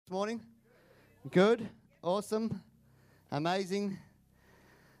morning? Good? Awesome? Amazing?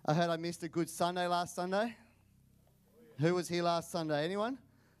 I heard I missed a good Sunday last Sunday. Who was here last Sunday? Anyone?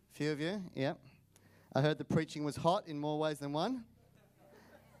 A few of you? Yep. I heard the preaching was hot in more ways than one.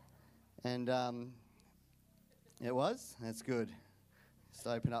 And it was? That's good. Just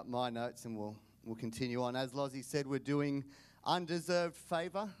open up my notes and we'll continue on. As Lozzie said, we're doing undeserved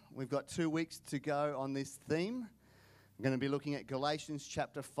favour. We've got 2 weeks to go on this theme. I'm going to be looking at Galatians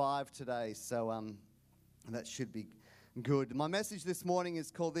chapter 5 today, so that should be good. My message this morning is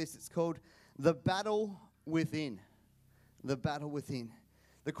called this. It's called The Battle Within. The Battle Within.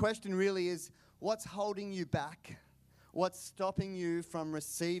 The question really is, what's holding you back? What's stopping you from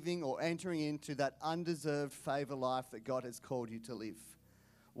receiving or entering into that undeserved favour life that God has called you to live?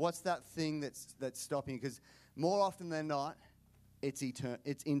 What's that thing that's stopping you? Because more often than not, it's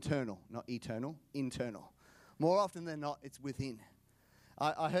internal, not eternal, internal. More often than not, it's within.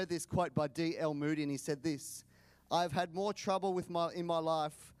 I heard this quote by D.L. Moody, and he said this: I've had more trouble in my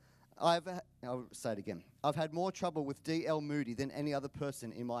life. I'll say it again. I've had more trouble with D.L. Moody than any other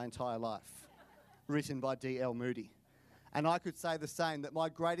person in my entire life. Written by D.L. Moody. And I could say the same, that my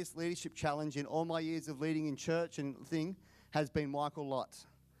greatest leadership challenge in all my years of leading in church and thing has been Michael Lott.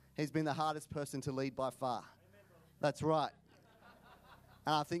 He's been the hardest person to lead by far. That's right.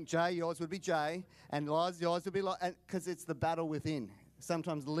 And I think, Jay, yours would be Jay, and Loz, yours would be Loz, because it's the battle within.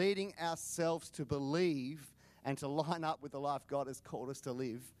 Sometimes leading ourselves to believe and to line up with the life God has called us to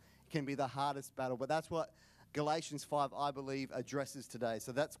live can be the hardest battle. But that's what Galatians 5, I believe, addresses today.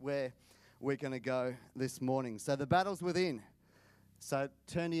 So that's where we're going to go this morning. So the battle's within. So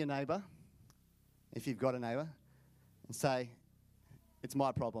turn to your neighbour, if you've got a neighbour, and say, it's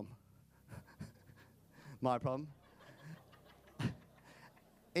my problem. My problem.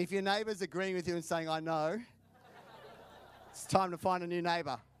 If your neighbour's agreeing with you and saying, I know, it's time to find a new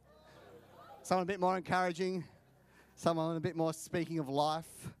neighbour. Someone a bit more encouraging, someone a bit more speaking of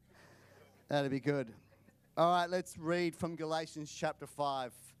life. That'd be good. All right, let's read from Galatians chapter 5.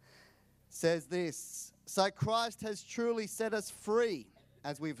 It says this: So Christ has truly set us free,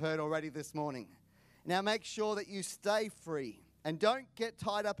 as we've heard already this morning. Now make sure that you stay free and don't get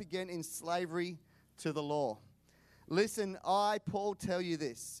tied up again in slavery to the law. Listen, I, Paul, tell you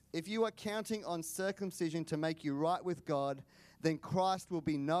this. If you are counting on circumcision to make you right with God, then Christ will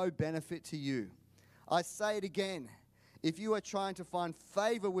be no benefit to you. I say it again. If you are trying to find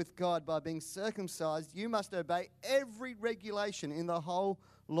favor with God by being circumcised, you must obey every regulation in the whole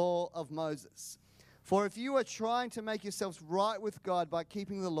law of Moses. For if you are trying to make yourselves right with God by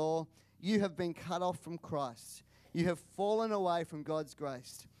keeping the law, you have been cut off from Christ. You have fallen away from God's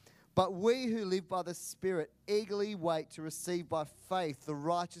grace. But we who live by the Spirit eagerly wait to receive by faith the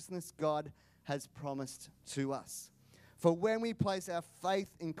righteousness God has promised to us. For when we place our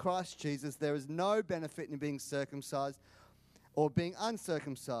faith in Christ Jesus, there is no benefit in being circumcised or being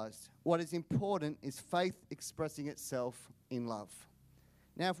uncircumcised. What is important is faith expressing itself in love.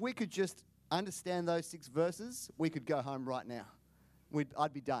 Now, if we could just understand those 6 verses, we could go home right now.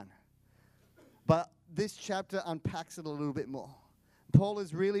 I'd be done. But this chapter unpacks it a little bit more. Paul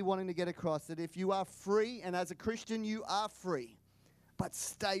is really wanting to get across that if you are free, and as a Christian you are free, but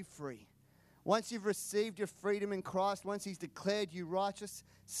stay free. Once you've received your freedom in Christ, once he's declared you righteous,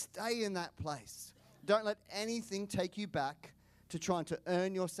 stay in that place. Don't let anything take you back to trying to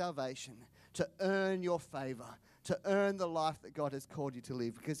earn your salvation, to earn your favor, to earn the life that God has called you to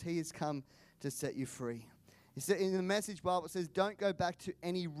live, because he has come to set you free. In the Message Bible it says, don't go back to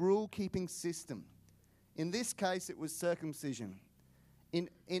any rule-keeping system. In this case, it was circumcision.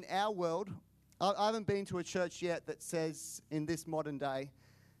 In our world, I haven't been to a church yet that says, in this modern day,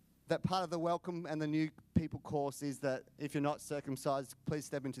 that part of the welcome and the new people course is that if you're not circumcised, please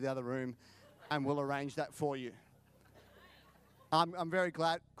step into the other room and we'll arrange that for you. I'm very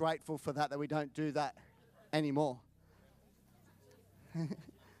grateful for that we don't do that anymore.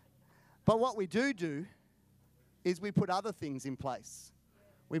 But what we do is we put other things in place.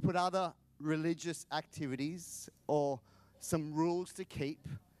 We put other religious activities or some rules to keep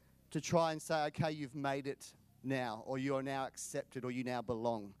to try and say, okay, you've made it now, or you are now accepted, or you now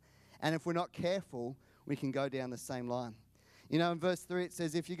belong. And if we're not careful, we can go down the same line. You know, in verse 3 it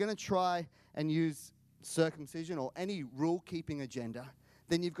says, if you're going to try and use circumcision or any rule-keeping agenda,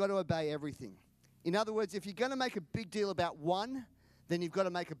 then you've got to obey everything. In other words, if you're going to make a big deal about one, then you've got to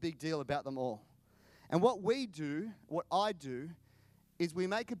make a big deal about them all. And what I do, is we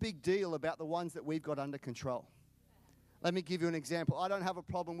make a big deal about the ones that we've got under control. Let me give you an example. I don't have a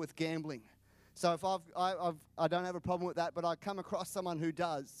problem with gambling. So if I don't have a problem with that, but I come across someone who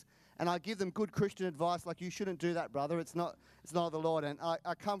does, And I give them good Christian advice, like, you shouldn't do that, brother. It's not the Lord. And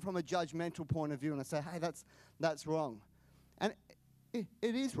I come from a judgmental point of view and I say, hey, that's wrong. And it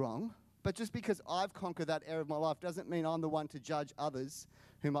is wrong. But just because I've conquered that area of my life doesn't mean I'm the one to judge others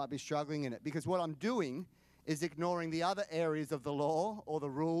who might be struggling in it. Because what I'm doing is ignoring the other areas of the law or the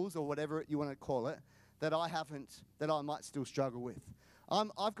rules or whatever you want to call it that I might still struggle with.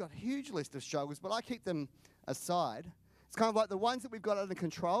 I've got a huge list of struggles, but I keep them aside. It's kind of like the ones that we've got under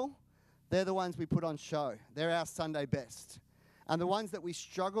control, they're the ones we put on show. They're our Sunday best. And the ones that we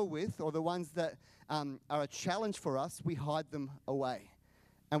struggle with or the ones that are a challenge for us, we hide them away.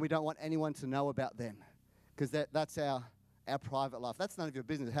 And we don't want anyone to know about them because that's our private life. That's none of your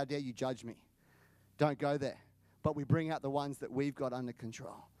business. How dare you judge me? Don't go there. But we bring out the ones that we've got under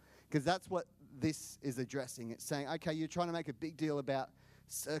control because that's what this is addressing. It's saying, okay, you're trying to make a big deal about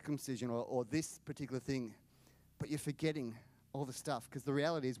circumcision or this particular thing, but you're forgetting all the stuff because the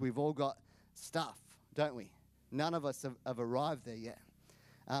reality is we've all got stuff, don't we? None of us have arrived there yet.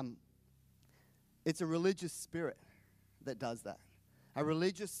 It's a religious spirit that does that. A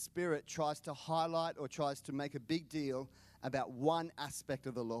religious spirit tries to highlight or tries to make a big deal about one aspect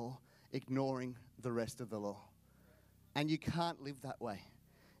of the law, ignoring the rest of the law. And you can't live that way.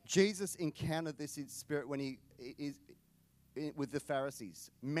 Jesus encountered this in spirit when he is with the Pharisees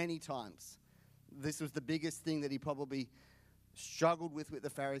many times. This was the biggest thing that he probably struggled with the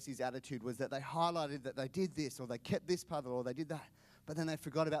Pharisees' attitude, was that they highlighted that they did this or they kept this part of the law, they did that, but then they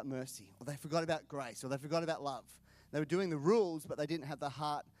forgot about mercy or they forgot about grace or they forgot about love. They were doing the rules, but they didn't have the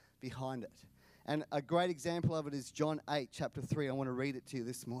heart behind it. And a great example of it is John 8, chapter 3. I want to read it to you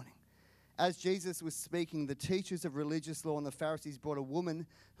this morning. As Jesus was speaking, the teachers of religious law and the Pharisees brought a woman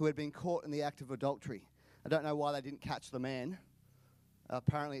who had been caught in the act of adultery. I don't know why they didn't catch the man.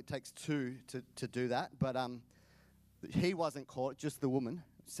 Apparently it takes two to do that. But he wasn't caught, just the woman.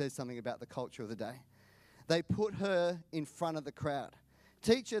 It says something about the culture of the day. They put her in front of the crowd.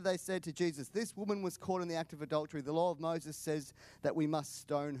 Teacher, they said to Jesus, this woman was caught in the act of adultery. The law of Moses says that we must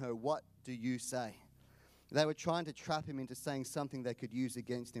stone her. What do you say? They were trying to trap him into saying something they could use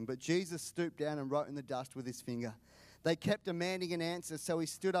against him. But Jesus stooped down and wrote in the dust with his finger. They kept demanding an answer, so he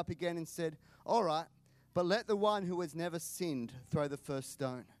stood up again and said, all right, but let the one who has never sinned throw the first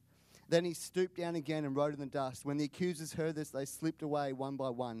stone. Then he stooped down again and wrote in the dust. When the accusers heard this, they slipped away one by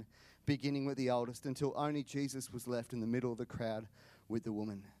one, beginning with the oldest, until only Jesus was left in the middle of the crowd with the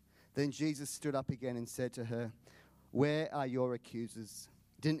woman. Then Jesus stood up again and said to her, where are your accusers?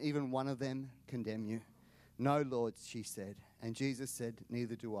 Didn't even one of them condemn you? No, Lord, she said. And Jesus said,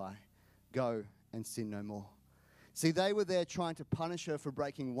 neither do I. Go and sin no more. See, they were there trying to punish her for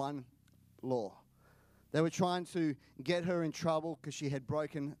breaking one law. They were trying to get her in trouble because she had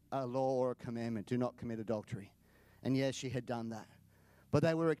broken a law or a commandment. Do not commit adultery. And yes, she had done that. But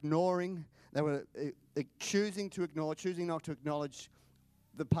they were ignoring, they were choosing to ignore, choosing not to acknowledge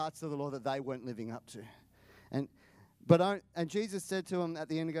the parts of the law that they weren't living up to. And Jesus said to him at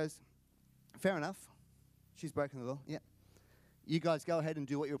the end, he goes, fair enough. She's broken the law. Yeah. You guys go ahead and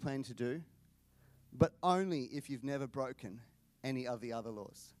do what you're planning to do, but only if you've never broken any of the other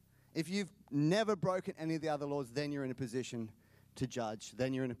laws. If you've never broken any of the other laws, then you're in a position to judge.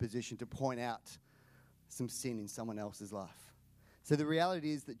 Then you're in a position to point out some sin in someone else's life. So the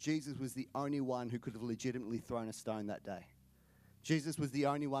reality is that Jesus was the only one who could have legitimately thrown a stone that day. Jesus was the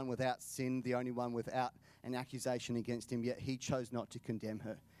only one without sin, the only one without an accusation against him, yet he chose not to condemn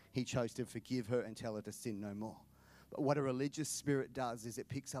her. He chose to forgive her and tell her to sin no more. But what a religious spirit does is it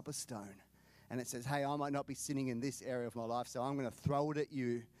picks up a stone and it says, hey, I might not be sinning in this area of my life, so I'm going to throw it at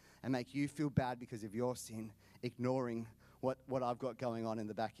you and make you feel bad because of your sin, ignoring what I've got going on in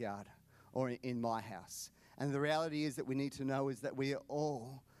the backyard or in my house. And the reality is that we need to know is that we've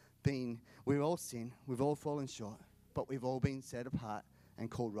all sinned, we've all fallen short, but we've all been set apart and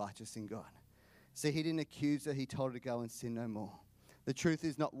called righteous in God. See, he didn't accuse her, he told her to go and sin no more. The truth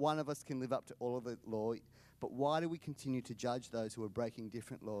is not one of us can live up to all of the law, but why do we continue to judge those who are breaking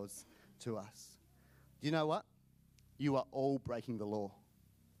different laws to us? Do you know what? You are all breaking the law.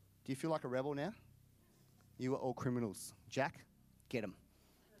 Do you feel like a rebel now? You are all criminals. Jack, get them.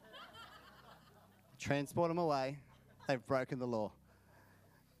 Transport them away. They've broken the law.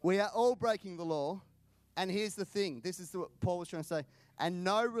 We are all breaking the law. And here's the thing. This is what Paul was trying to say. And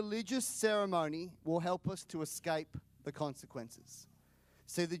no religious ceremony will help us to escape the consequences.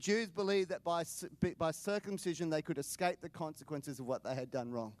 See, the Jews believed that by circumcision they could escape the consequences of what they had done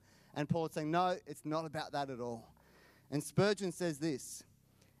wrong. And Paul is saying, no, it's not about that at all. And Spurgeon says this,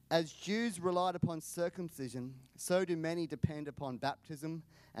 as Jews relied upon circumcision, so do many depend upon baptism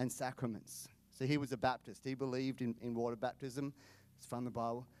and sacraments. So he was a Baptist. He believed in water baptism. It's from the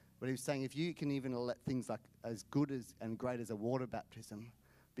Bible. But he was saying if you can even let things like as good as and great as a water baptism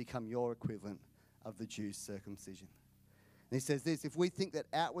become your equivalent of the Jews' circumcision. And he says this, if we think that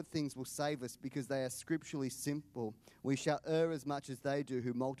outward things will save us because they are scripturally simple, we shall err as much as they do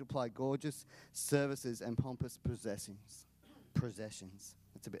who multiply gorgeous services and pompous processions. Processions.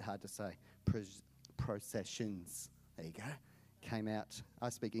 That's a bit hard to say. Processions. There you go. Came out. I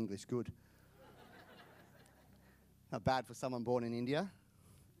speak English good. Not bad for someone born in India.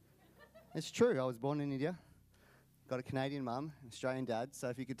 It's true, I was born in India. Got a Canadian mum, Australian dad, so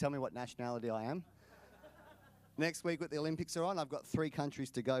if you could tell me what nationality I am. Next week when the Olympics are on, I've got 3 countries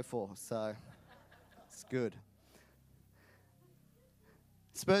to go for, so it's good.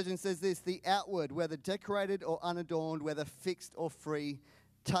 Spurgeon says this, the outward, whether decorated or unadorned, whether fixed or free,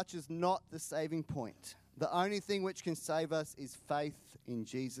 touches not the saving point. The only thing which can save us is faith in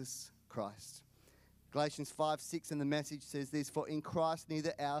Jesus Christ. Galatians 5:6 in the Message says this, for in Christ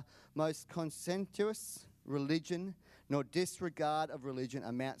neither our most conscientious religion nor disregard of religion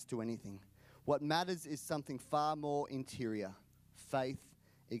amounts to anything. What matters is something far more interior, faith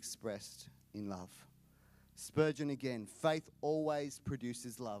expressed in love. Spurgeon again, faith always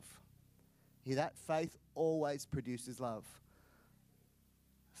produces love. Hear that? Faith always produces love.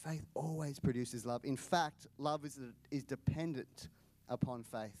 Faith always produces love. In fact, love is dependent upon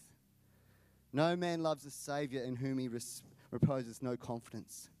faith. No man loves a Saviour in whom he reposes no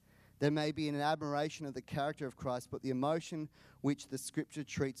confidence. There may be an admiration of the character of Christ, but the emotion which the Scripture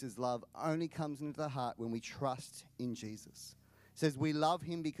treats as love only comes into the heart when we trust in Jesus. It says we love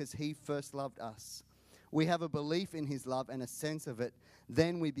him because he first loved us. We have a belief in his love and a sense of it.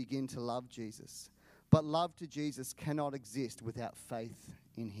 Then we begin to love Jesus. But love to Jesus cannot exist without faith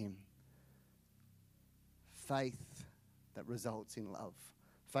in him. Faith that results in love.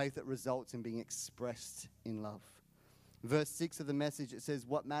 Faith that results in being expressed in love. Verse 6 of the Message, it says,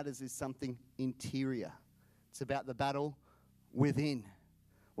 what matters is something interior. It's about the battle within.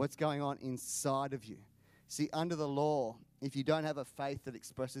 What's going on inside of you. See, under the law, if you don't have a faith that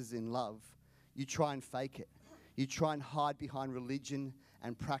expresses in love, you try and fake it. You try and hide behind religion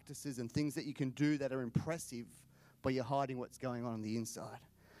and practices and things that you can do that are impressive, but you're hiding what's going on the inside.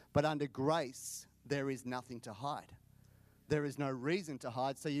 But under grace, there is nothing to hide. There is no reason to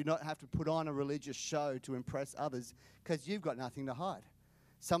hide, so you don't have to put on a religious show to impress others because you've got nothing to hide.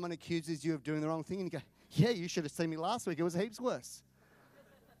 Someone accuses you of doing the wrong thing and you go, yeah, you should have seen me last week. It was heaps worse.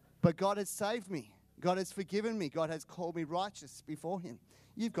 But God has saved me. God has forgiven me. God has called me righteous before him.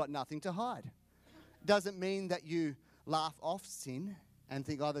 You've got nothing to hide. Doesn't mean that you laugh off sin and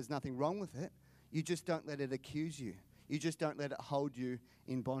think, oh, there's nothing wrong with it. You just don't let it accuse you. You just don't let it hold you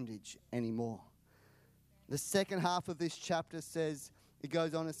in bondage anymore. The second half of this chapter says, it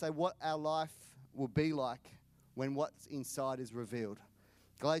goes on to say what our life will be like when what's inside is revealed.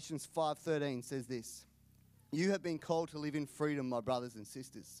 Galatians 5:13 says this, you have been called to live in freedom, my brothers and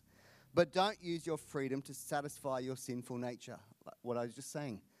sisters, but don't use your freedom to satisfy your sinful nature. Like what I was just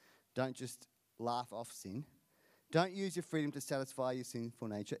saying, don't just laugh off sin. Don't use your freedom to satisfy your sinful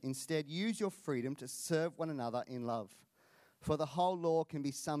nature. Instead, use your freedom to serve one another in love. For the whole law can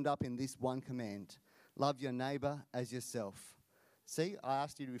be summed up in this one command. Love your neighbour as yourself. See, I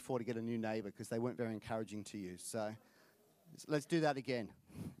asked you before to get a new neighbour because they weren't very encouraging to you. So let's do that again.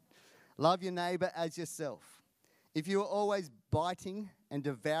 Love your neighbour as yourself. If you are always biting and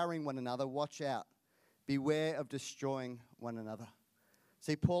devouring one another, watch out. Beware of destroying one another.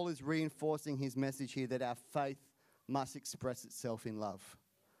 See, Paul is reinforcing his message here that our faith must express itself in love.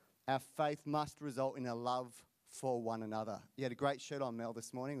 Our faith must result in a love for one another. You had a great shirt on, Mel,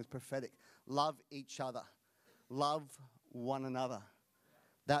 this morning. It was prophetic. Love each other. Love one another.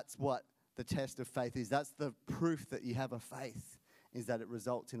 That's what the test of faith is. That's the proof that you have a faith, is that it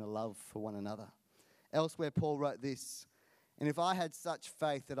results in a love for one another. Elsewhere, Paul wrote this, and if I had such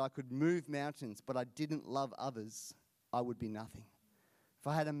faith that I could move mountains, but I didn't love others, I would be nothing. If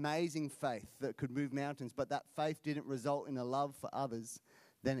I had amazing faith that could move mountains, but that faith didn't result in a love for others,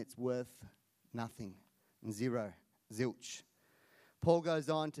 then it's worth nothing. Zero. Zilch. Paul goes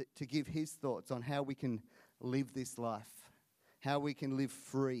on to give his thoughts on how we can live this life, how we can live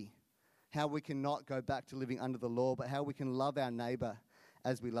free, how we can not go back to living under the law, but how we can love our neighbour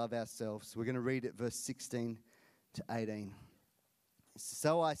as we love ourselves. We're going to read it verse 16 to 18.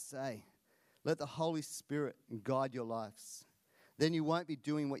 So I say, let the Holy Spirit guide your lives. Then you won't be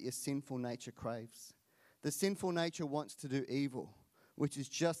doing what your sinful nature craves. The sinful nature wants to do evil, which is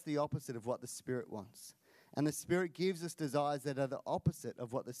just the opposite of what the Spirit wants. And the Spirit gives us desires that are the opposite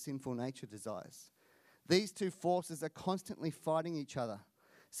of what the sinful nature desires. These two forces are constantly fighting each other,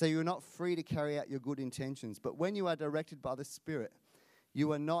 so you're not free to carry out your good intentions. But when you are directed by the Spirit,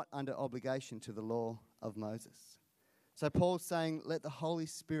 You are not under obligation to the law of Moses. So Paul's saying, let the Holy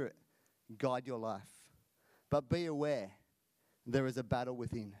Spirit guide your life. But be aware, there is a battle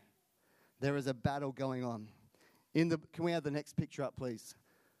within. There is a battle going on. Can we have the next picture up, please?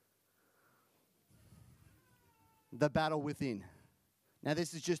 The battle within. Now,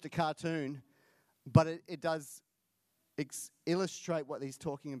 this is just a cartoon, but it does illustrate what he's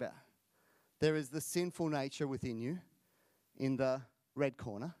talking about. There is the sinful nature within you in the red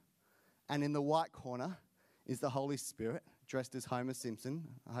corner, and in the white corner is the Holy Spirit, dressed as Homer Simpson.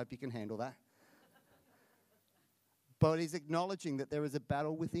 I hope you can handle that. But he's acknowledging that there is a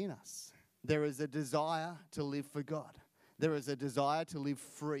battle within us. There is a desire to live for God. There is a desire to live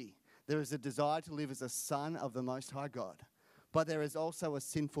free. There is a desire to live as a son of the Most High God. But there is also a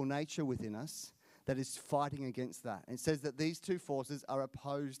sinful nature within us that is fighting against that. It says that these two forces are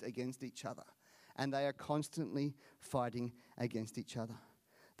opposed against each other, and they are constantly fighting against each other.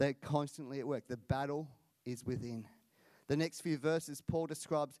 They're constantly at work. The battle is within. The next few verses, Paul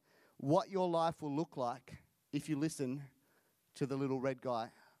describes what your life will look like if you listen to the little red guy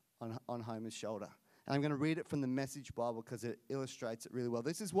on Homer's shoulder. And I'm going to read it from the Message Bible because it illustrates it really well.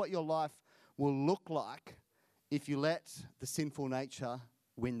 This is what your life will look like if you let the sinful nature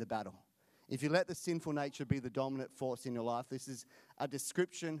win the battle. If you let the sinful nature be the dominant force in your life, this is a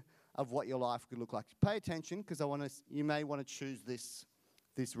description of what your life could look like. Pay attention, because you may want to choose this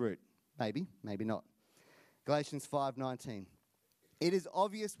route. Maybe not. Galatians 5:19. It is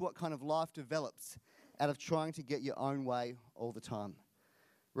obvious what kind of life develops out of trying to get your own way all the time.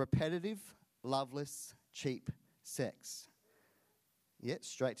 Repetitive, loveless, cheap sex.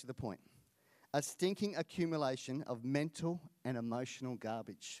 Straight to the point. A stinking accumulation of mental and emotional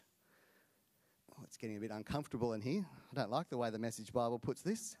garbage. Oh, it's getting a bit uncomfortable in here. I don't like the way the Message Bible puts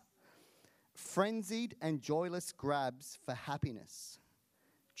this. Frenzied and joyless grabs for happiness.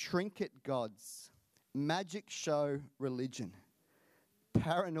 Trinket gods. Magic show religion.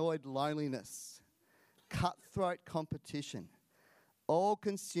 Paranoid loneliness. Cutthroat competition.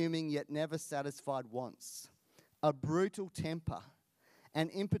 All-consuming yet never satisfied wants. A brutal temper. An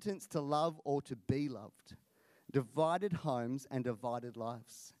impotence to love or to be loved. Divided homes and divided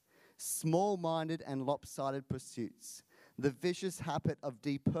lives. Small-minded and lopsided pursuits. The vicious habit of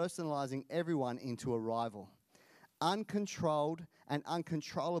depersonalizing everyone into a rival. Uncontrolled and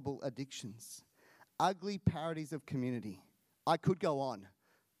uncontrollable addictions. Ugly parodies of community. I could go on.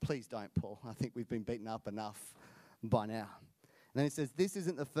 Please don't, Paul. I think we've been beaten up enough by now. And then it says, this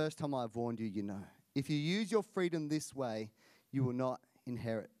isn't the first time I've warned you, you know. If you use your freedom this way, you will not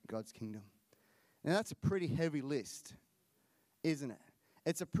inherit God's kingdom. Now that's a pretty heavy list, isn't it?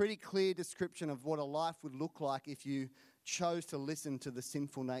 It's a pretty clear description of what a life would look like if you chose to listen to the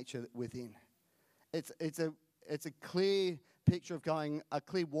sinful nature within. It's a clear picture of a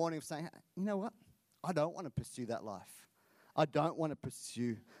clear warning of saying, you know what? I don't want to pursue that life. I don't want to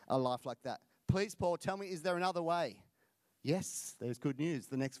pursue a life like that. Please, Paul, tell me, is there another way? Yes, there's good news.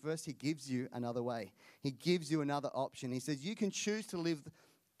 The next verse, he gives you another way. He gives you another option. He says you can choose to live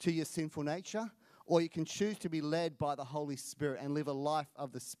to your sinful nature, or you can choose to be led by the Holy Spirit and live a life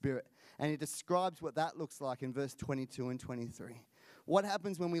of the Spirit. And he describes what that looks like in verse 22 and 23. What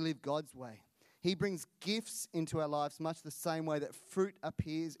happens when we live God's way? He brings gifts into our lives much the same way that fruit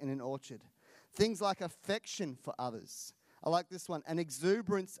appears in an orchard. Things like affection for others. I like this one. An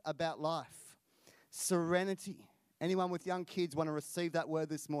exuberance about life. Serenity. Anyone with young kids want to receive that word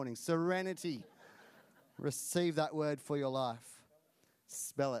this morning? Serenity. Receive that word for your life.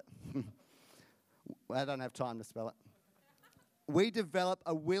 Spell it. I don't have time to spell it. We develop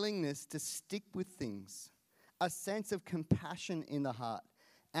a willingness to stick with things, a sense of compassion in the heart,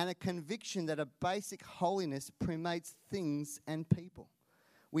 and a conviction that a basic holiness permeates things and people.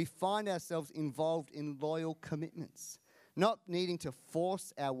 We find ourselves involved in loyal commitments, not needing to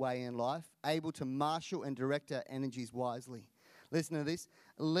force our way in life, able to marshal and direct our energies wisely. Listen to this.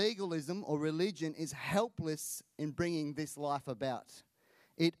 Legalism or religion is helpless in bringing this life about.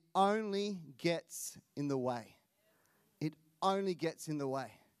 It only gets in the way. It only gets in the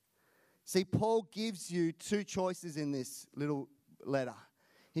way. See, Paul gives you two choices in this little letter.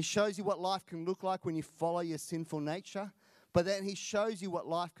 He shows you what life can look like when you follow your sinful nature, but then he shows you what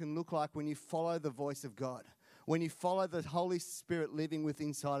life can look like when you follow the voice of God, when you follow the Holy Spirit living within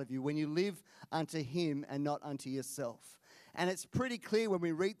inside of you, when you live unto him and not unto yourself. And it's pretty clear when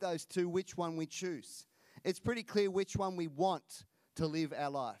we read those two which one we choose. It's pretty clear which one we want to live our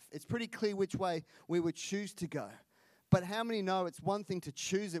life. It's pretty clear which way we would choose to go. But how many know it's one thing to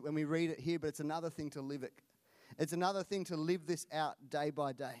choose it when we read it here, but it's another thing to live it. It's another thing to live this out day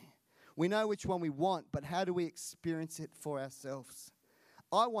by day. We know which one we want, but how do we experience it for ourselves?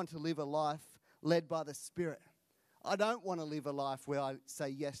 I want to live a life led by the Spirit. I don't want to live a life where I say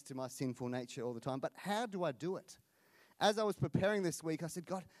yes to my sinful nature all the time. But how do I do it? As I was preparing this week, I said,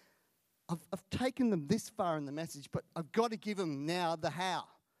 God, I've taken them this far in the message, but I've got to give them now the how.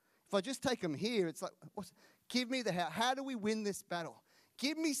 If I just take them here, it's like, give me the how. How do we win this battle?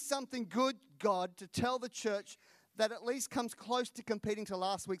 Give me something good, God, to tell the church that at least comes close to competing to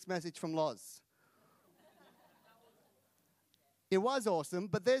last week's message from Loz. It was awesome,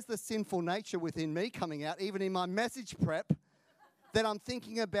 but there's the sinful nature within me coming out, even in my message prep, that I'm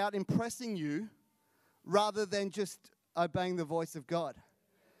thinking about impressing you rather than just obeying the voice of God.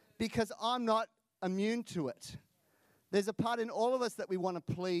 Because I'm not immune to it. There's a part in all of us that we want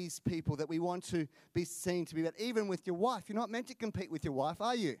to please people, that we want to be seen to be better. Even with your wife. You're not meant to compete with your wife,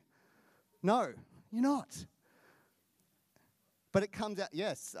 are you? No, you're not. But it comes out,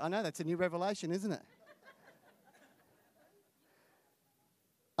 yes, I know, that's a new revelation, isn't it?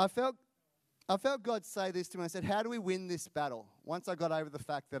 I felt God say this to me. I said, how do we win this battle? Once I got over the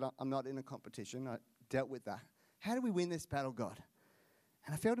fact that I'm not in a competition, I dealt with that. How do we win this battle, God?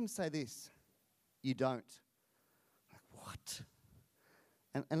 And I felt him say this, you don't. Like, what?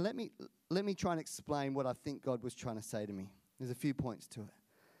 And let me try and explain what I think God was trying to say to me. There's a few points to it.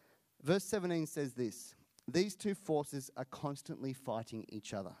 Verse 17 says this, these two forces are constantly fighting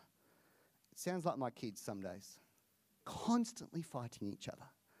each other. It sounds like my kids some days. Constantly fighting each other.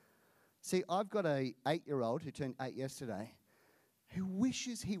 See, I've got a 8-year-old who turned 8 yesterday who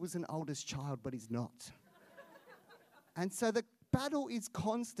wishes he was an oldest child, but he's not. And so the battle is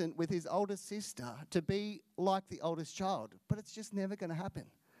constant with his older sister to be like the oldest child, but it's just never going to happen.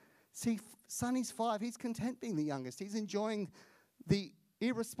 See, Sonny's 5. He's content being the youngest. He's enjoying the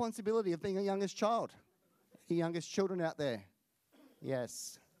irresponsibility of being a youngest child. The youngest children out there.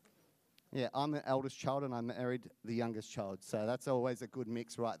 Yes. Yeah, I'm the eldest child and I married the youngest child. So that's always a good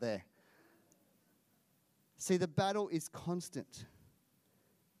mix right there. See, the battle is constant.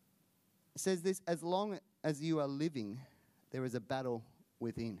 It says this, as long as you are living, there is a battle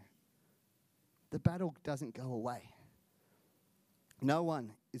within. The battle doesn't go away. No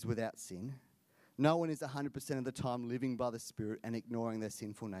one is without sin. No one is 100% of the time living by the Spirit and ignoring their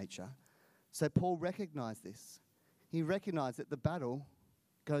sinful nature. So Paul recognized this. He recognized that the battle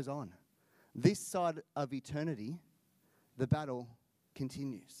goes on. This side of eternity, the battle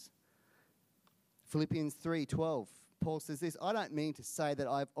continues. Philippians 3:12, Paul says this, I don't mean to say that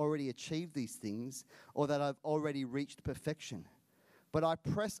I've already achieved these things or that I've already reached perfection, but I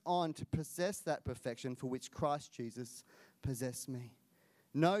press on to possess that perfection for which Christ Jesus possessed me.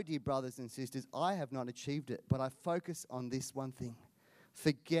 No, dear brothers and sisters, I have not achieved it, but I focus on this one thing,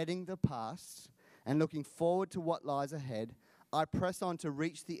 forgetting the past and looking forward to what lies ahead. I press on to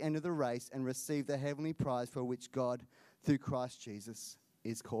reach the end of the race and receive the heavenly prize for which God, through Christ Jesus,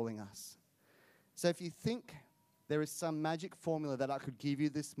 is calling us. So if you think there is some magic formula that I could give you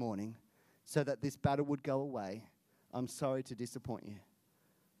this morning so that this battle would go away, I'm sorry to disappoint you.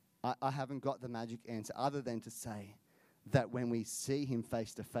 I haven't got the magic answer other than to say that when we see him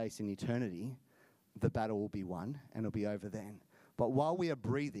face to face in eternity, the battle will be won and it'll be over then. But while we are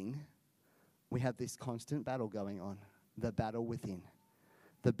breathing, we have this constant battle going on. The battle within.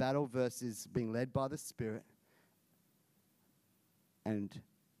 The battle versus being led by the Spirit and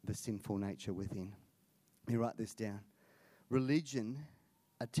the sinful nature within. Let me write this down. Religion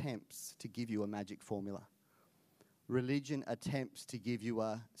attempts to give you a magic formula. Religion attempts to give you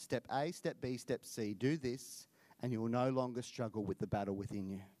a step A, step B, step C. Do this and you will no longer struggle with the battle within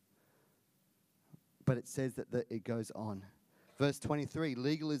you. But it says that it goes on. Verse 23,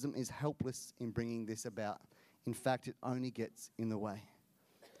 legalism is helpless in bringing this about. In fact, it only gets in the way.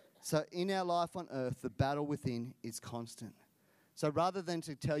 So in our life on earth, the battle within is constant. So rather than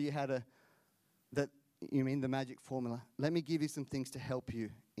to tell you the magic formula, let me give you some things to help you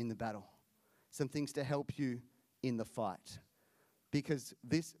in the battle. Some things to help you in the fight. Because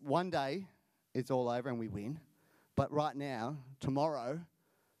this one day, it's all over and we win. But right now, tomorrow,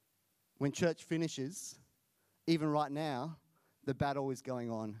 when church finishes, even right now, the battle is going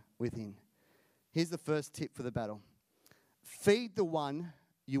on within. Here's the first tip for the battle. Feed the one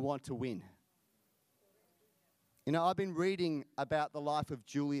you want to win. You know, I've been reading about the life of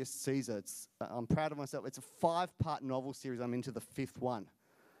Julius Caesar. I'm proud of myself. It's a 5-part novel series. I'm into the 5th one.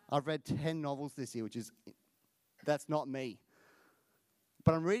 I've read 10 novels this year, that's not me.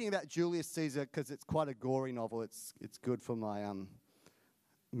 But I'm reading about Julius Caesar because it's quite a gory novel. It's good for my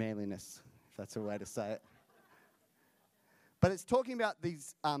manliness, if that's a way to say it. But it's talking about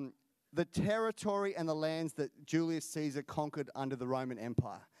these the territory and the lands that Julius Caesar conquered under the Roman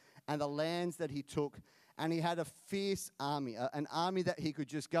Empire and the lands that he took And he had a fierce army, an army that he could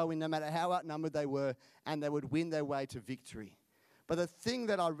just go in no matter how outnumbered they were, and they would win their way to victory. But the thing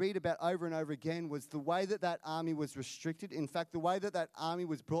that I read about over and over again was the way that that army was restricted. In fact, the way that that army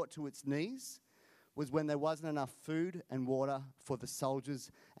was brought to its knees was when there wasn't enough food and water for the soldiers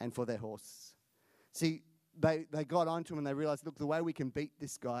and for their horses. See, they got onto him and they realized, look, the way we can beat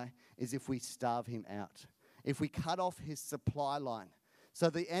this guy is if we starve him out, if we cut off his supply line. So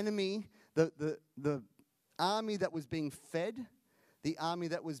the enemy, the army that was being fed, the army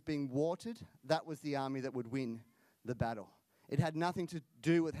that was being watered, that was the army that would win the battle. It had nothing to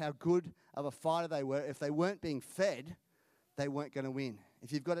do with how good of a fighter they were. If they weren't being fed, they weren't going to win.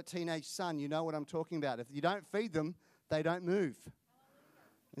 If you've got a teenage son, you know what I'm talking about. If you don't feed them, they don't move.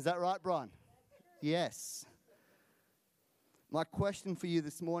 Is that right, Brian? Yes. My question for you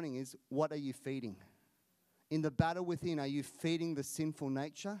this morning is, what are you feeding? In the battle within, are you feeding the sinful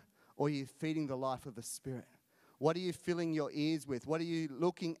nature, or are you feeding the life of the Spirit? What are you filling your ears with? What are you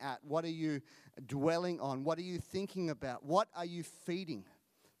looking at? What are you dwelling on? What are you thinking about? What are you feeding?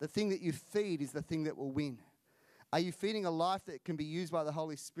 The thing that you feed is the thing that will win. Are you feeding a life that can be used by the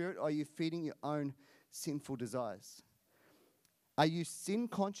Holy Spirit, or are you feeding your own sinful desires? Are you sin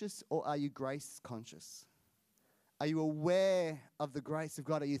conscious, or are you grace conscious? Are you aware of the grace of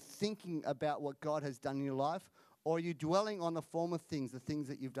God? Are you thinking about what God has done in your life, or are you dwelling on the former things, the things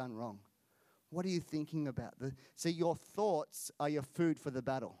that you've done wrong? What are you thinking about? See, your thoughts are your food for the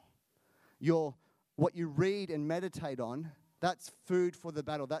battle. What you read and meditate on, that's food for the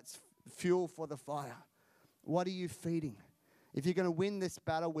battle. That's fuel for the fire. What are you feeding? If you're going to win this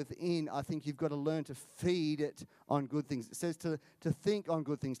battle within, I think you've got to learn to feed it on good things. It says to think on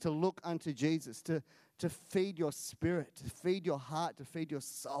good things, to look unto Jesus, to feed your spirit, to feed your heart, to feed your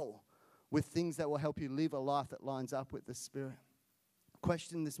soul with things that will help you live a life that lines up with the Spirit.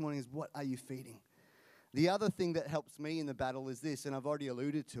 Question this morning is, what are you feeding? The other thing that helps me in the battle is this, and I've already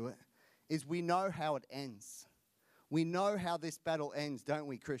alluded to it, is we know how it ends. We know how this battle ends, don't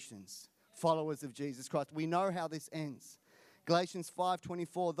we, Christians? Followers of Jesus Christ. We know how this ends. Galatians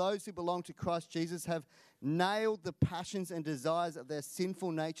 5:24, those who belong to Christ Jesus have nailed the passions and desires of their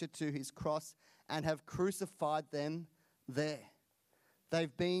sinful nature to his cross and have crucified them there.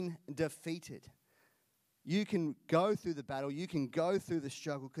 They've been defeated. You can go through the battle, you can go through the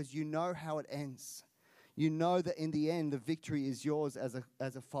struggle because you know how it ends. You know that in the end, the victory is yours as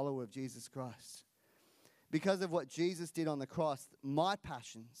a follower of Jesus Christ. Because of what Jesus did on the cross, my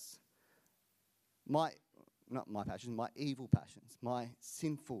passions, my evil passions, my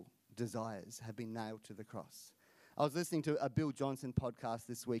sinful desires have been nailed to the cross. I was listening to a Bill Johnson podcast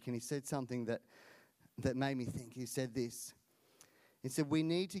this week, and he said something that made me think. He said this. He said, we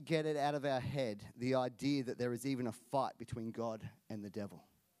need to get it out of our head, the idea that there is even a fight between God and the devil.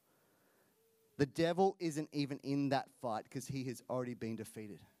 The devil isn't even in that fight because he has already been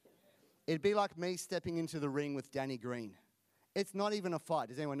defeated. It'd be like me stepping into the ring with Danny Green. It's not even a fight.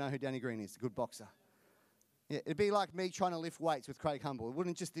 Does anyone know who Danny Green is? A good boxer. Yeah, it'd be like me trying to lift weights with Craig Humble. It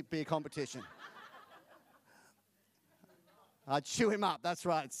wouldn't just be a competition. I'd chew him up, that's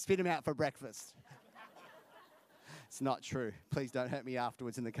right, spit him out for breakfast. It's not true. Please don't hurt me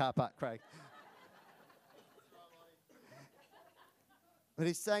afterwards in the car park, Craig. But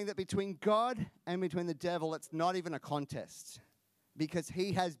he's saying that between God and between the devil, it's not even a contest because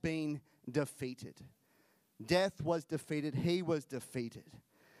he has been defeated. Death was defeated. He was defeated.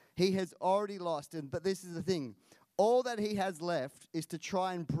 He has already lost. But this is the thing. All that he has left is to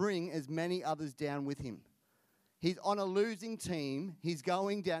try and bring as many others down with him. He's on a losing team. He's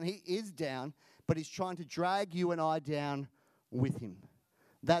going down. He is down. But he's trying to drag you and I down with him.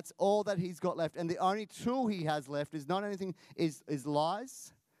 That's all that he's got left. And the only tool he has left is not anything, is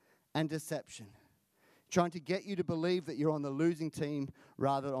lies and deception. Trying to get you to believe that you're on the losing team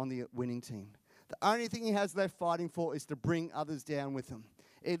rather than on the winning team. The only thing he has left fighting for is to bring others down with him.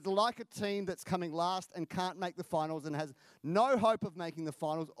 It's like a team that's coming last and can't make the finals and has no hope of making the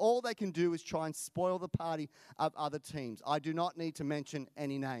finals. All they can do is try and spoil the party of other teams. I do not need to mention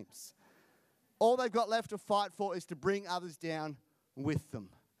any names. All they've got left to fight for is to bring others down with them.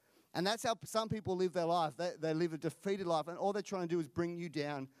 And that's how some people live their life. They live a defeated life, and all they're trying to do is bring you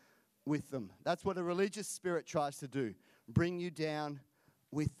down with them. That's what a religious spirit tries to do, bring you down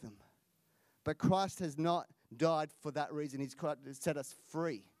with them. But Christ has not died for that reason. He's set us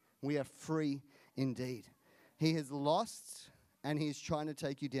free. We are free indeed. He has lost, and he is trying to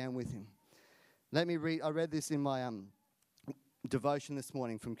take you down with him. Let me read. I read this in my devotion this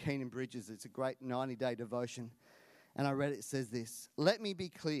morning from Keenan Bridges. It's a great 90-day devotion. And I read it. It says this: let me be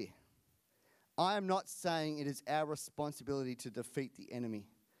clear. I am not saying it is our responsibility to defeat the enemy.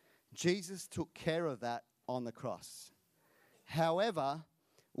 Jesus took care of that on the cross. However,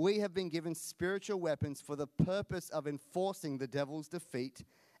 we have been given spiritual weapons for the purpose of enforcing the devil's defeat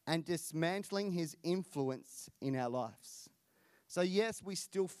and dismantling his influence in our lives. So yes, we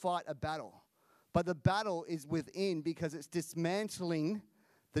still fight a battle, but the battle is within because it's dismantling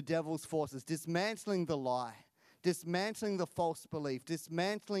the devil's forces, dismantling the lie, dismantling the false belief,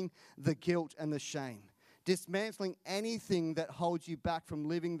 dismantling the guilt and the shame, dismantling anything that holds you back from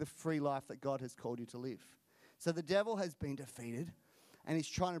living the free life that God has called you to live. So the devil has been defeated and he's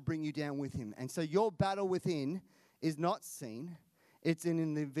trying to bring you down with him. And so your battle within is not seen. It's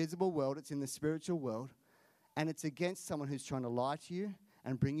in the invisible world. It's in the spiritual world. And it's against someone who's trying to lie to you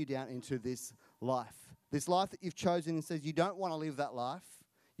and bring you down into this life. This life that you've chosen and says you don't want to live that life.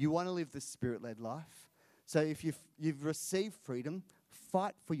 You want to live the Spirit-led life. So if you've received freedom,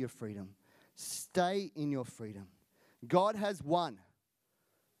 fight for your freedom. Stay in your freedom. God has won.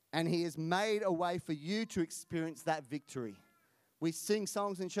 And he has made a way for you to experience that victory. We sing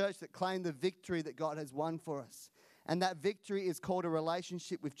songs in church that claim the victory that God has won for us. And that victory is called a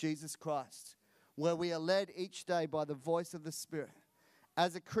relationship with Jesus Christ, where we are led each day by the voice of the Spirit.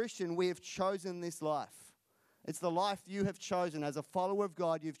 As a Christian, we have chosen this life. It's the life you have chosen. As a follower of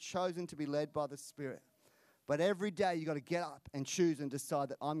God, you've chosen to be led by the Spirit. But every day you've got to get up and choose and decide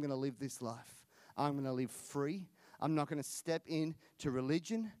that I'm going to live this life. I'm going to live free. I'm not going to step into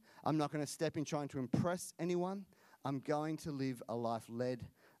religion. I'm not going to step in trying to impress anyone. I'm going to live a life led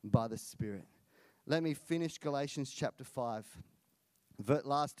by the Spirit. Let me finish Galatians chapter 5,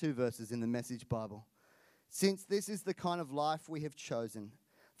 last two verses in the Message Bible. Since this is the kind of life we have chosen,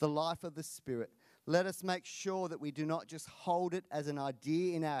 the life of the Spirit, let us make sure that we do not just hold it as an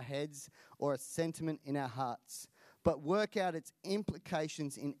idea in our heads or a sentiment in our hearts, but work out its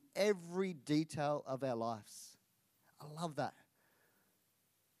implications in every detail of our lives. I love that.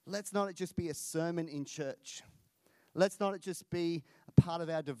 Let's not just be a sermon in church. Let's not just be a part of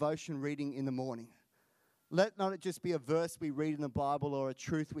our devotion reading in the morning. Let not it just be a verse we read in the Bible or a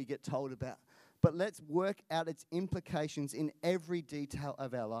truth we get told about. But let's work out its implications in every detail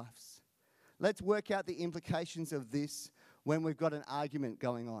of our lives. Let's work out the implications of this when we've got an argument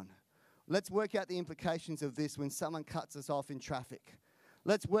going on. Let's work out the implications of this when someone cuts us off in traffic.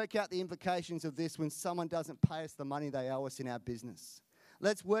 Let's work out the implications of this when someone doesn't pay us the money they owe us in our business.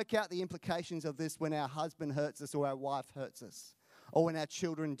 Let's work out the implications of this when our husband hurts us or our wife hurts us, or when our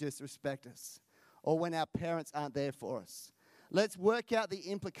children disrespect us, or when our parents aren't there for us. Let's work out the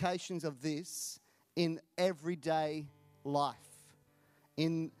implications of this in everyday life,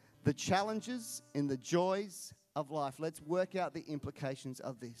 in the challenges, in the joys of life. Let's work out the implications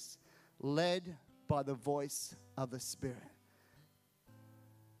of this, led by the voice of the Spirit.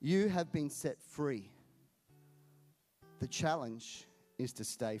 You have been set free. The challenge is to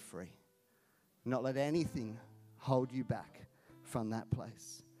stay free. Not let anything hold you back from that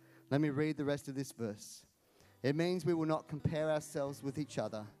place. Let me read the rest of this verse. It means we will not compare ourselves with each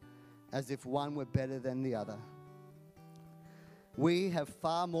other as if one were better than the other. We have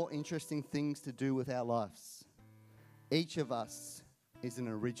far more interesting things to do with our lives. Each of us is an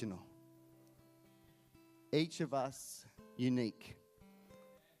original. Each of us unique.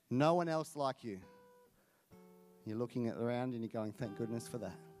 No one else like you. You're looking around and you're going, thank goodness for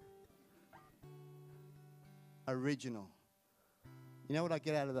that. Original. You know what I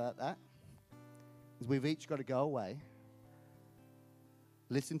get out of that? Is we've each got to go away,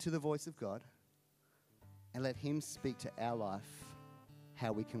 listen to the voice of God, and let Him speak to our life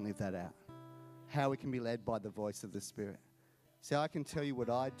how we can live that out, how we can be led by the voice of the Spirit. See, I can tell you what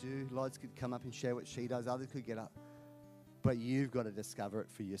I do. Lods could come up and share what she does. Others could get up. But you've got to discover it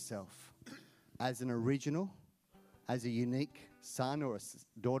for yourself. As an original, as a unique son or a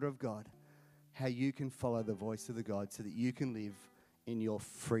daughter of God, how you can follow the voice of the God so that you can live in your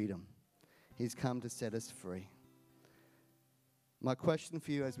freedom. He's come to set us free. My question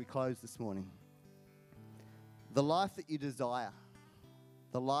for you as we close this morning, the life that you desire,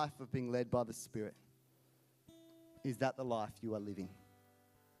 the life of being led by the Spirit, is that the life you are living?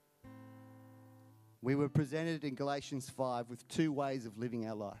 We were presented in Galatians 5 with two ways of living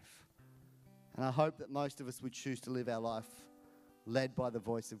our life. And I hope that most of us would choose to live our life led by the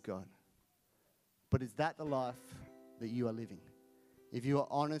voice of God. But is that the life that you are living? If you are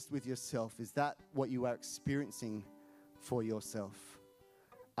honest with yourself, is that what you are experiencing for yourself?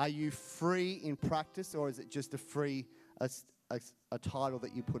 Are you free in practice, or is it just a title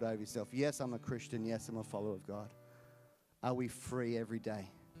that you put over yourself? Yes, I'm a Christian. Yes, I'm a follower of God. Are we free every day?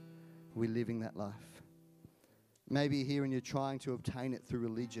 Are we living that life? Maybe you're here and you're trying to obtain it through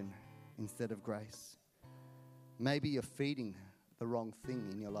religion instead of grace. Maybe you're feeding the wrong thing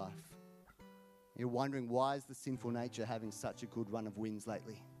in your life. You're wondering, why is the sinful nature having such a good run of wins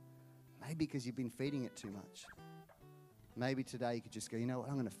lately? Maybe because you've been feeding it too much. Maybe today you could just go, you know what,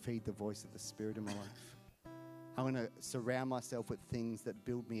 I'm going to feed the voice of the Spirit in my life. I'm going to surround myself with things that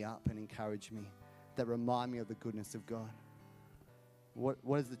build me up and encourage me, that remind me of the goodness of God.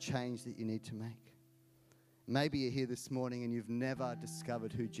 What is the change that you need to make? Maybe you're here this morning and you've never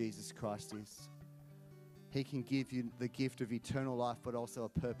discovered who Jesus Christ is. He can give you the gift of eternal life, but also a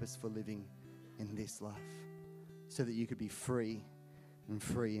purpose for living in this life so that you could be free and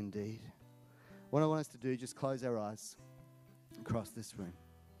free indeed. What I want us to do, just close our eyes across this room.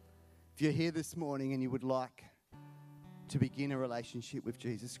 If you're here this morning and you would like to begin a relationship with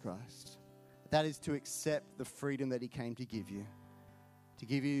Jesus Christ, that is to accept the freedom that he came to give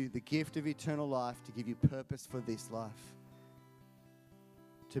you the gift of eternal life, to give you purpose for this life,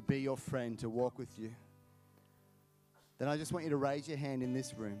 to be your friend, to walk with you, then I just want you to raise your hand in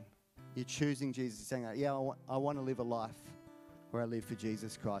this room. You're choosing Jesus, saying, yeah, I want to live a life where I live for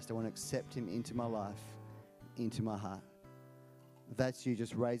Jesus Christ. I want to accept him into my life, into my heart. If that's you,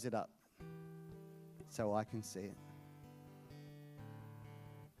 just raise it up so I can see it.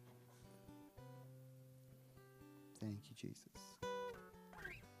 Thank you, Jesus. It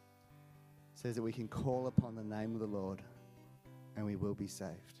says that we can call upon the name of the Lord and we will be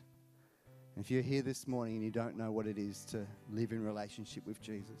saved. And if you're here this morning and you don't know what it is to live in relationship with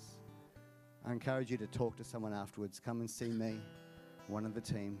Jesus, I encourage you to talk to someone afterwards. Come and see me, one of the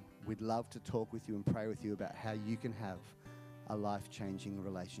team. We'd love to talk with you and pray with you about how you can have a life-changing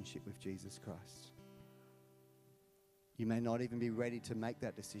relationship with Jesus Christ. You may not even be ready to make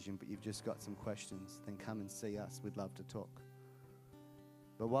that decision, but you've just got some questions. Then come and see us. We'd love to talk.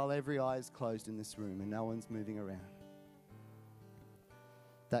 But while every eye is closed in this room and no one's moving around,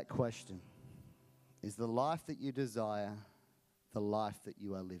 that question is, the life that you desire the life that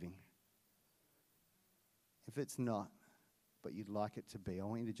you are living? If it's not, but you'd like it to be, I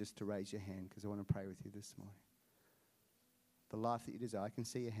want you to raise your hand because I want to pray with you this morning. The life that you desire. I can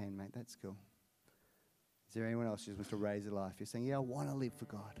see your hand, mate. That's cool. Is there anyone else who just wants to raise a life? You're saying, yeah, I want to live for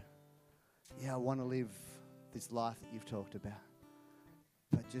God. Yeah, I want to live this life that you've talked about.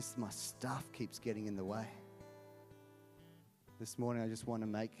 But just my stuff keeps getting in the way. This morning, I just want to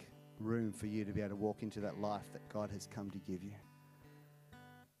make room for you to be able to walk into that life that God has come to give you.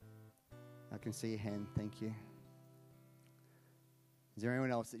 I can see your hand. Thank you. Is there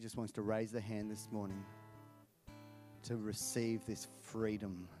anyone else that just wants to raise their hand this morning to receive this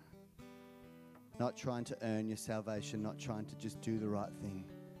freedom? Not trying to earn your salvation, not trying to just do the right thing,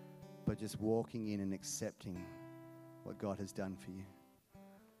 but just walking in and accepting what God has done for you.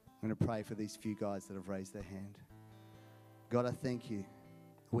 I'm going to pray for these few guys that have raised their hand. God, I thank you.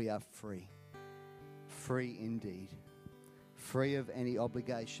 We are free. Free indeed. Free of any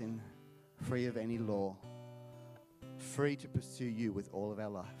obligation, free of any law, free to pursue you with all of our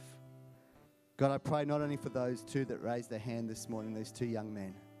life. God, I pray not only for those two that raised their hand this morning, these two young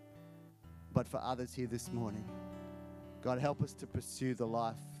men, but for others here this morning. God, help us to pursue the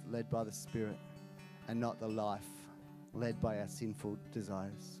life led by the Spirit and not the life led by our sinful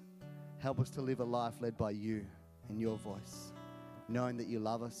desires. Help us to live a life led by you and your voice, knowing that you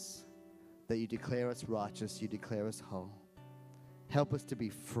love us, that you declare us righteous, you declare us whole. Help us to be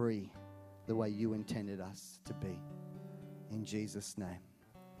free the way you intended us to be. In Jesus' name,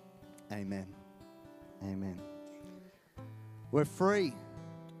 amen. Amen. We're free.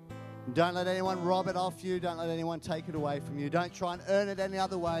 Don't let anyone rob it off you. Don't let anyone take it away from you. Don't try and earn it any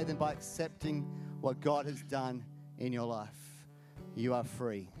other way than by accepting what God has done in your life. You are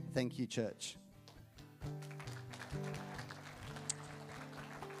free. Thank you, church.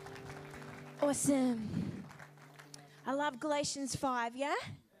 Awesome. I love Galatians 5, yeah?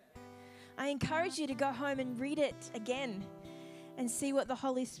 I encourage you to go home and read it again and see what the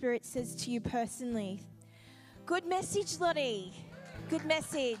Holy Spirit says to you personally. Good message, Lottie. Good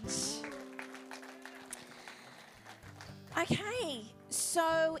message. Okay,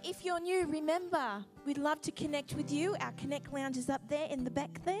 so if you're new, remember, we'd love to connect with you. Our Connect Lounge is up there in the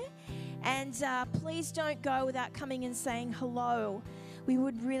back there. And please don't go without coming and saying hello. We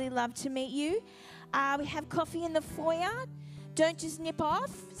would really love to meet you. We have coffee in the foyer. Don't just nip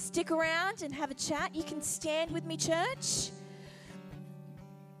off. Stick around and have a chat. You can stand with me, church.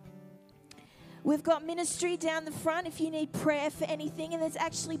 We've got ministry down the front if you need prayer for anything. And there's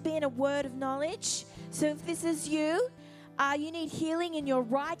actually been a word of knowledge. So if this is you, you need healing in your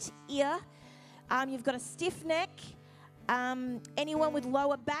right ear. You've got a stiff neck. Anyone with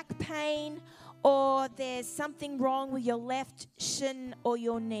lower back pain, or there's something wrong with your left shin or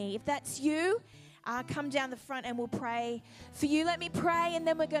your knee. If that's you, come down the front and we'll pray for you. Let me pray, and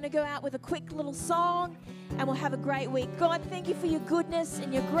then we're going to go out with a quick little song, and we'll have a great week. God, thank you for your goodness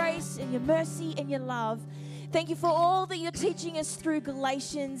and your grace and your mercy and your love. Thank you for all that you're teaching us through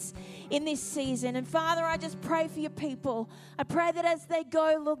Galatians in this season. And Father, I just pray for your people. I pray that as they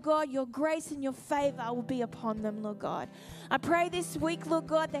go, Lord God, your grace and your favor will be upon them, Lord God. I pray this week, Lord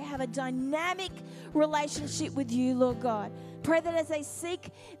God, they have a dynamic relationship with you, Lord God. Pray that as they seek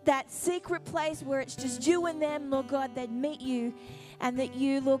that secret place where it's just you and them, Lord God, they'd meet you, and that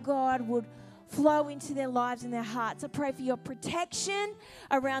you, Lord God, would flow into their lives and their hearts. I pray for your protection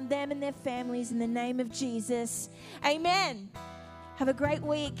around them and their families in the name of Jesus. Amen. Have a great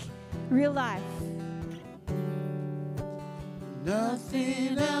week. Real life.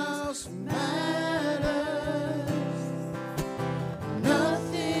 Nothing else matters.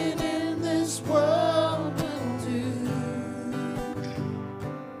 Nothing in this world will do.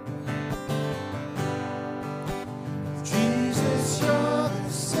 Jesus, you're the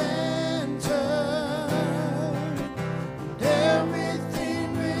center, and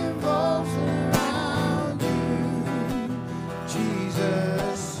everything revolves around you.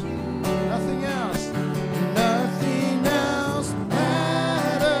 Jesus, nothing else. Nothing else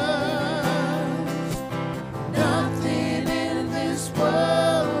matters. Nothing in this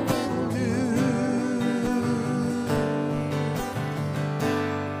world will do.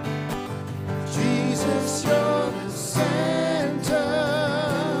 Jesus, you're the center.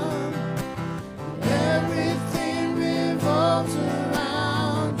 Everything revolves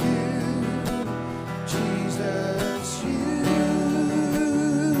around you. Jesus, you.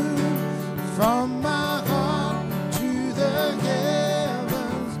 From my heart to the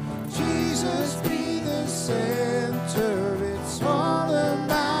heavens, Jesus be the center. It's all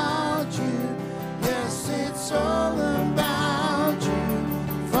about you. Yes, it's all about you.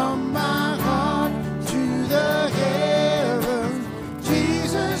 From my heart to the heavens,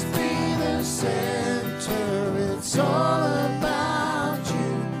 Jesus be the center. It's all about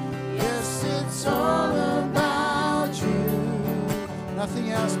you. Yes, it's all about you.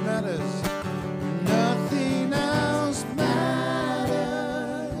 Nothing else matters. Nothing else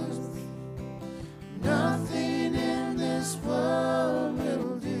matters. Nothing in this world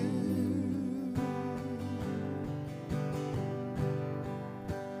will do.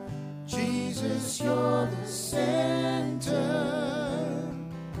 Jesus, you're the center.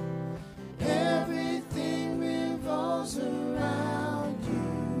 Everything revolves around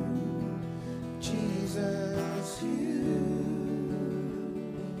you. Jesus, you.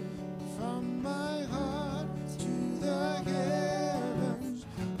 From my heart to the heavens,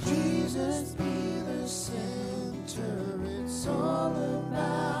 Jesus be the center. It's all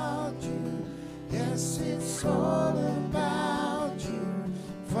about you. Yes, it's all about you.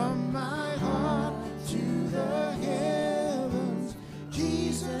 From my heart to the heavens.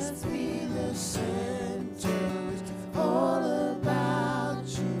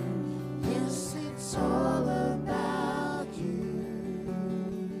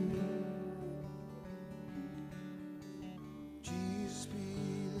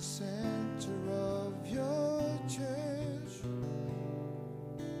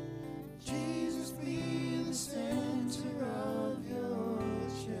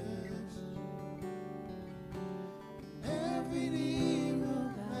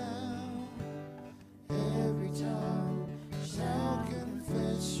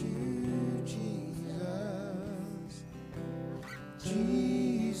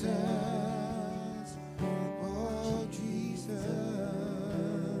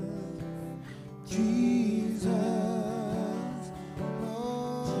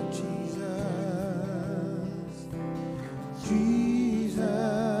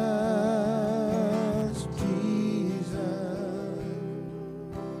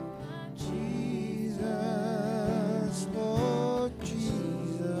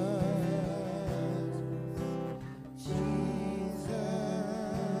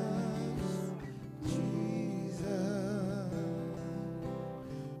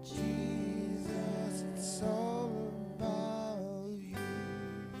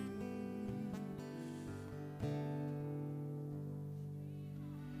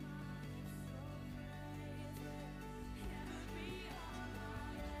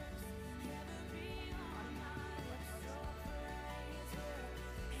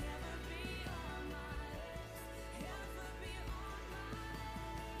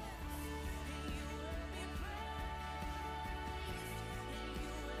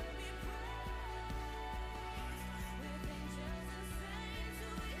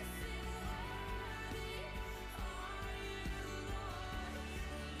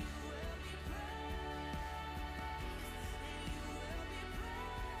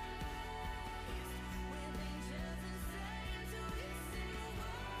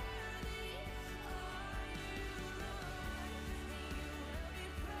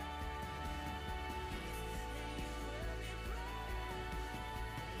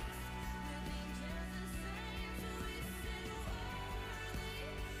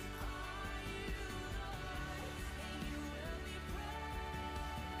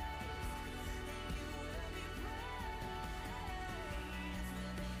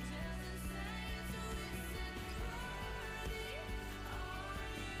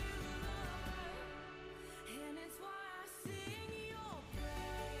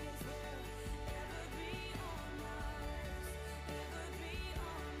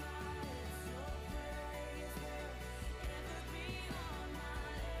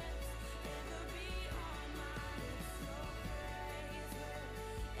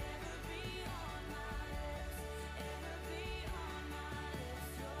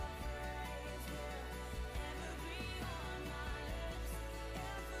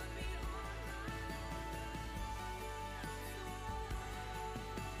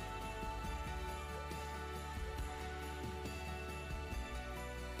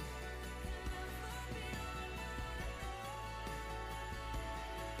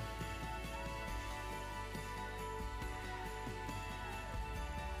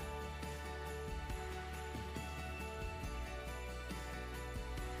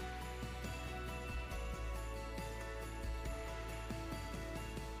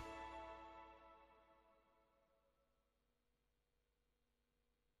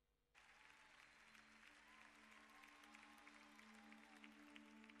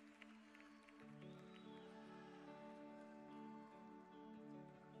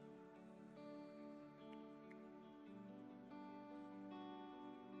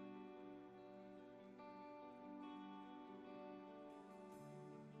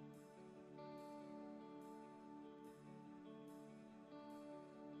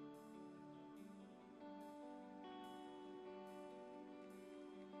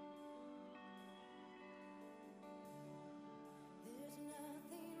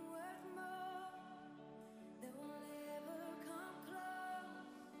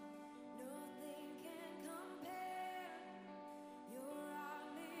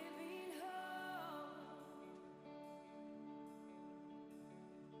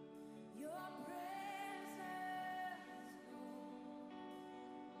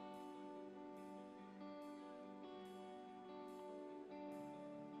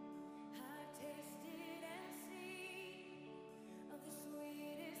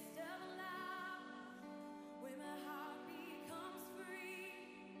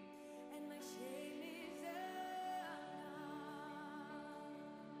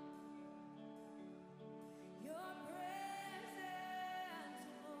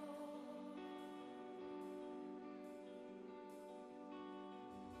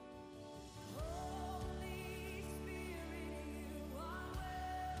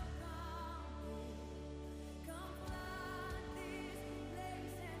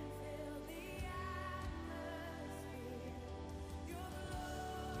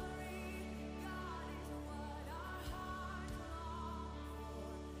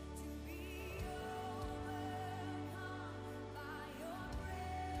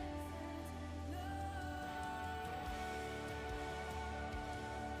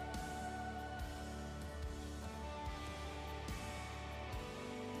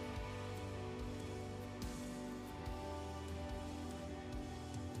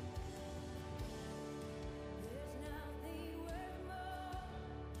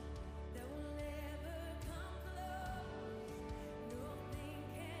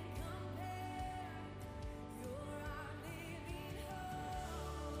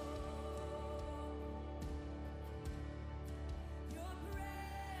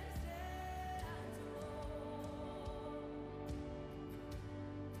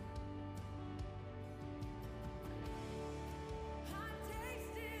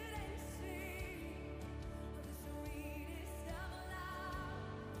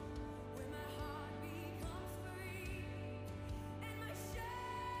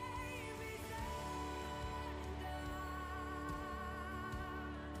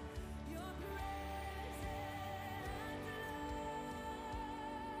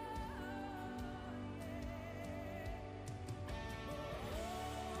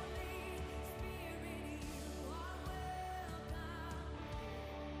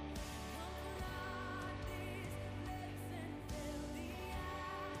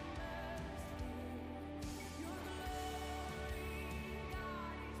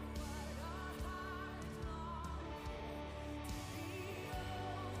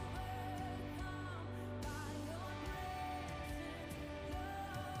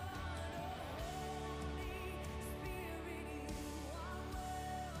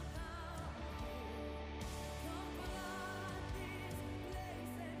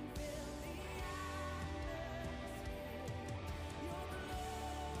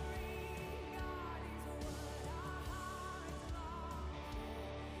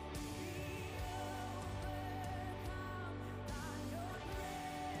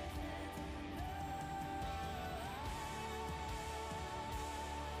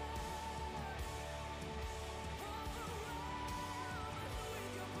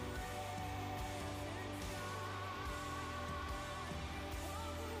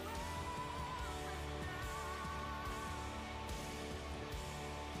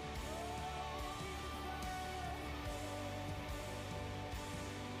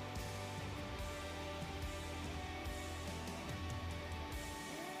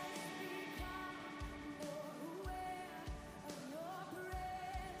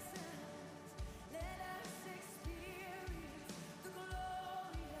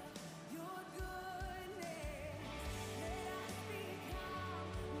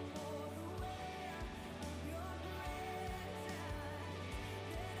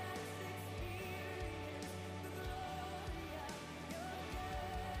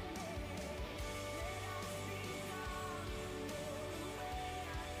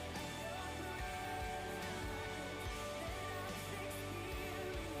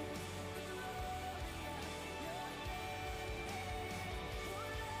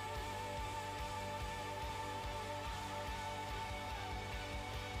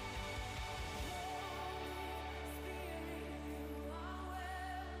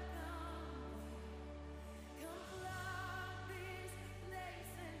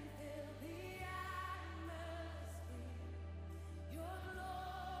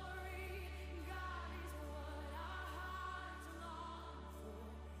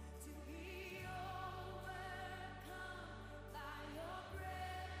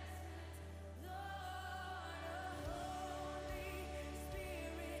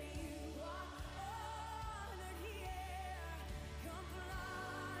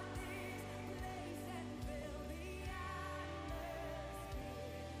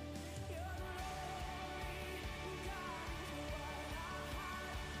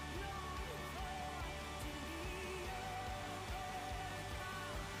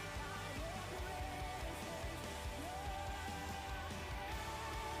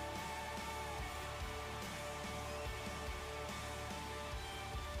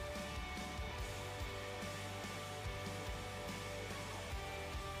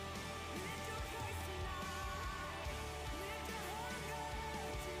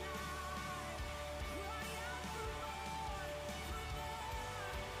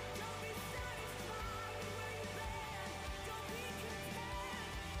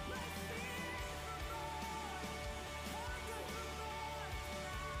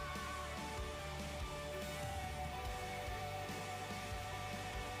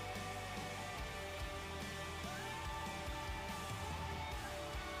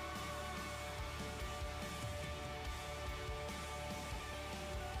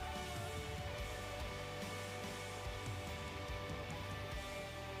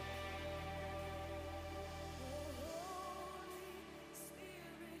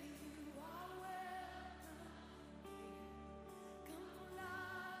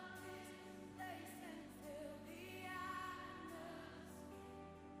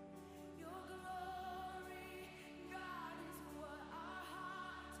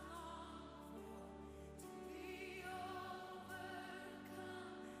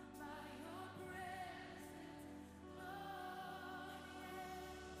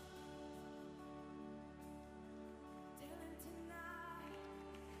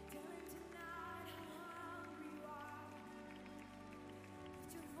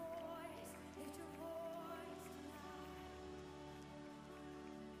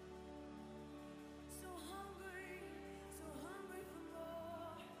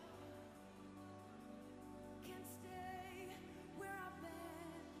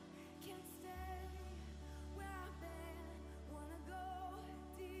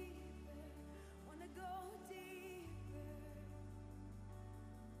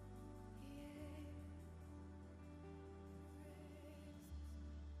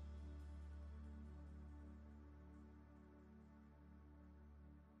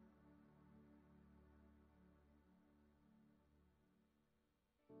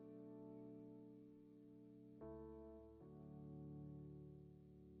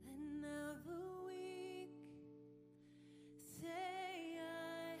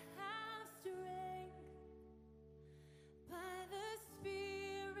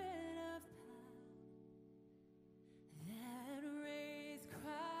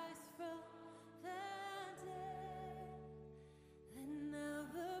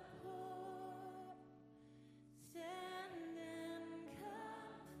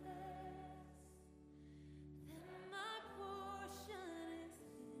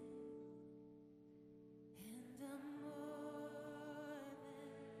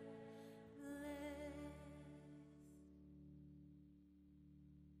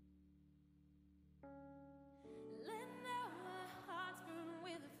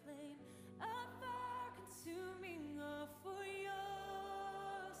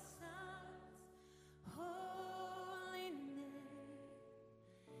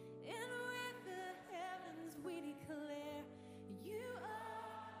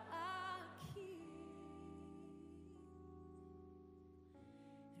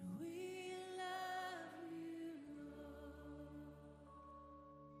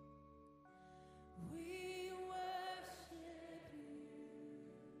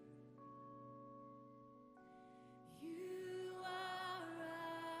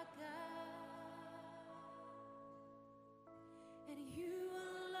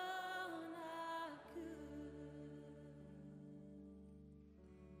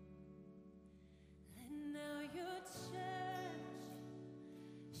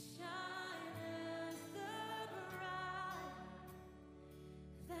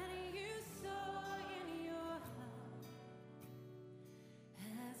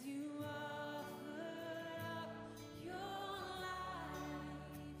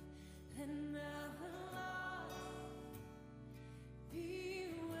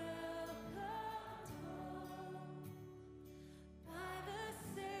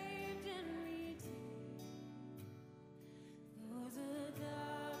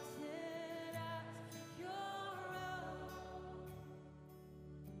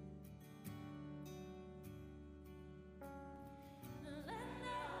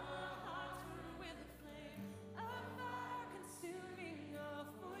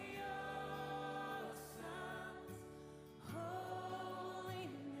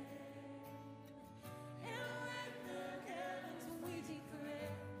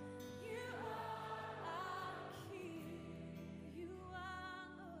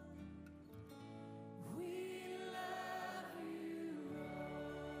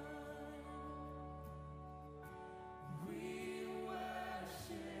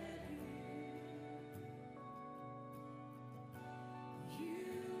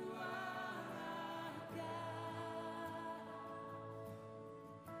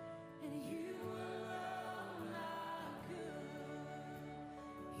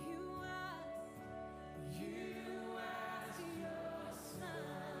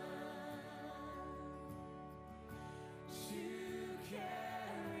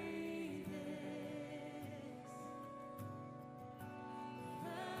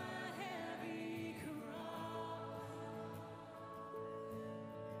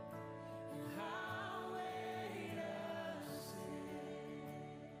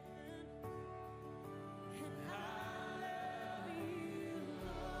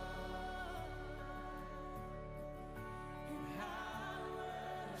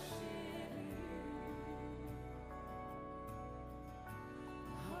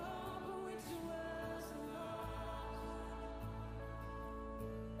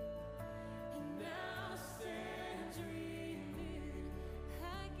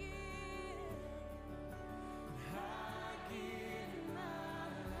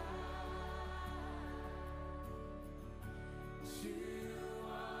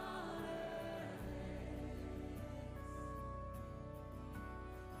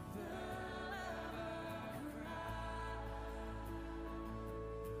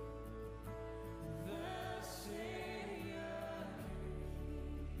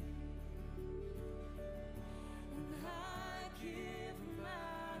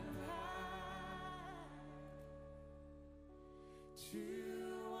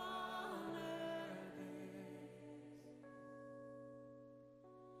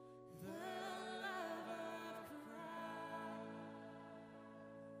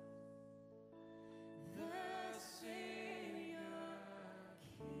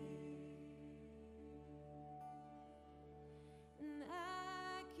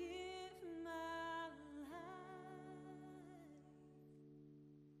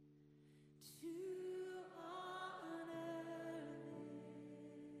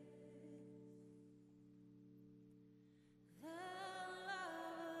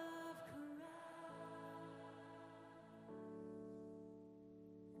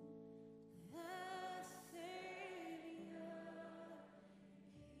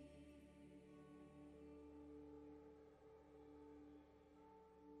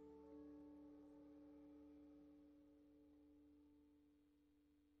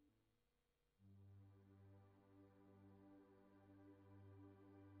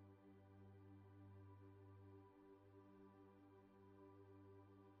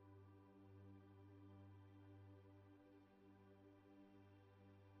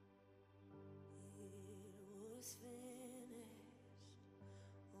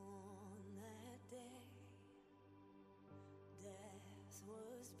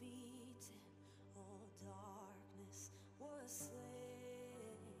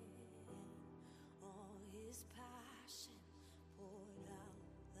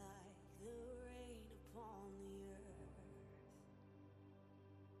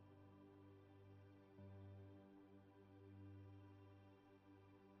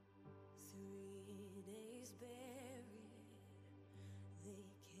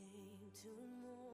 to move.